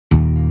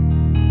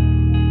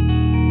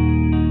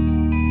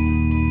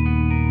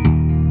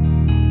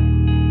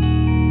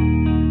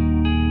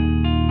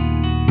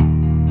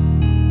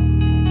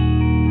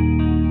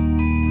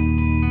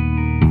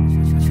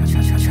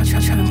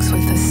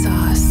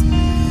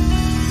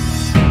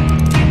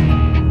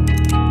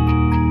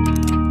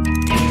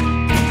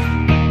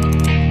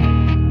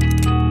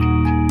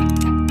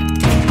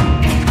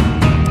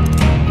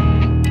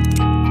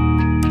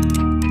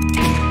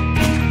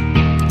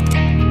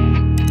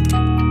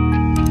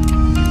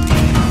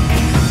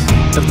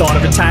The thought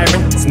of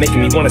retiring is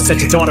making me wanna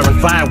set your daughter on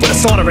fire with a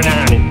soldering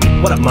iron.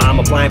 What up, mom?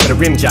 Applying for the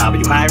rim job. Are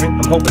you hiring?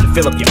 I'm hoping to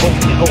fill up your home,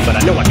 but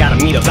I know I gotta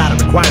meet a lot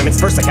of requirements.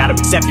 First, I gotta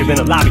accept you're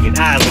in a lobby in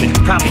Ireland, and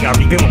you probably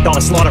already been with all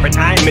the slaughter, and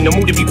I am in the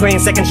mood to be playing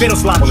second fiddle.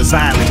 Slobble is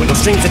violent with no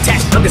strings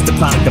attached. I'm just a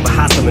product of a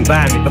hostile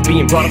environment, but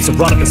being brought up so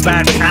brought up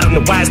inspired. But I don't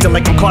know why, still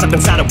like I'm caught up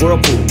inside a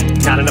whirlpool.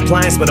 Not an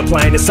appliance, but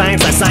applying the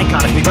science. I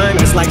psychotically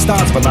rhyming. It's like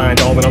stars aligned,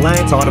 all in a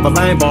line. Thought of a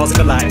line, balls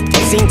collide.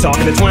 I'm seen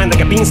talking entwined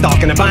like a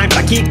beanstalk in a vine, but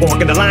I keep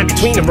walking the line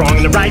between the wrong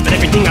and the right. But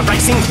everything I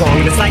write seems wrong,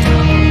 and it's like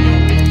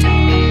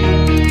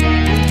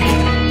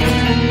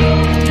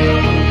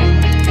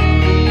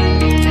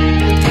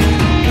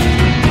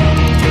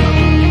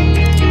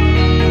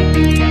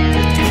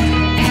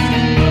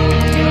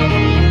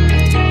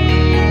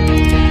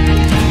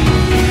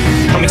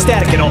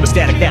static and all the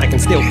static that I can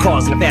still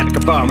cause in the fabric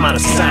of our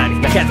modern society.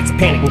 My Catholics are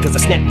panicking cause I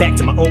snap back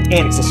to my old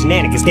antics and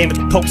shenanigans. Damn it,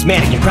 the Pope's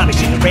mannequin probably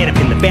shouldn't have ran up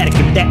in the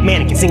Vatican with that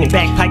mannequin singing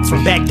bagpipes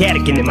from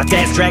Baghdadican. And my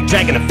dad's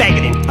dragging a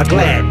faggot in a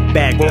glad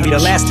bag. Won't be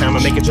the last time I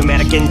make a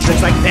dramatic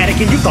entrance like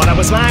Vatican. You thought I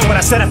was lying when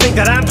I said I think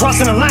that I'm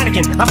crossing the line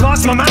again. I've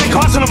lost my mind,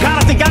 causing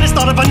God. I think I just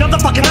thought of another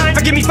fucking line.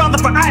 Forgive me,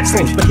 Father, for I've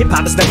sinned. But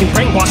hip-hop is fucking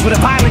brainwashed with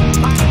a violent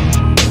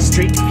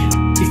street.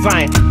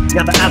 Defiant.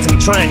 Now the odds of me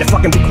trying to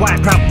fucking be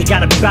quiet probably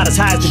gotta be about as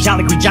high as the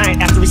Jolly Green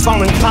Giant after he's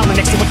falling and falling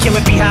next to a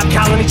killer beehive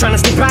colony trying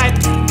to stay quiet.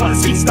 While the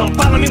streets don't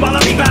follow me while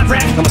I revive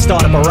rap. I'ma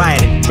start up a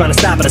riot, trying to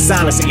stop at a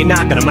silence so you're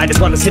not gonna. Might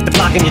as well just hit the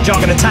block and you're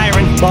jogging a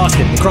tyrant.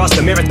 Boston, across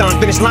the marathon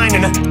finish line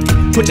and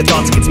put your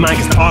thoughts against mine,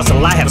 cause the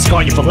arsenal I have will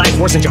scar you for life.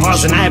 Worse than your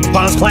arsenal, I have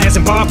bombs, pliers,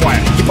 and barbed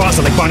wire. Your bars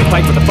are like Barney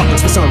Fife with a fucking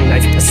Swiss Army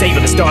knife. A saver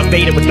that's Darth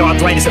Vader with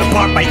arthritis and a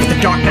bar bite with the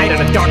Dark Knight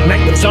on a dark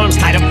night with his arms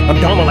tied up. I'm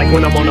dumb like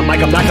when I'm on the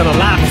mic, I'm not gonna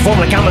lie. Perform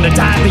like I'm gonna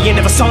die at the end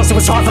of a song, so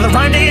it's hard for the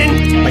rhyme to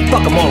end. Like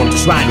fuck them all, I'm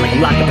just riding like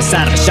I'm locked up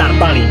inside of a shot of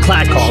Bonnie and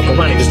Clyde call. Go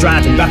running, just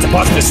driving, about to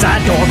bust in the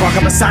side door, rock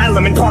up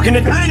asylum and park in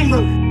the dining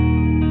room.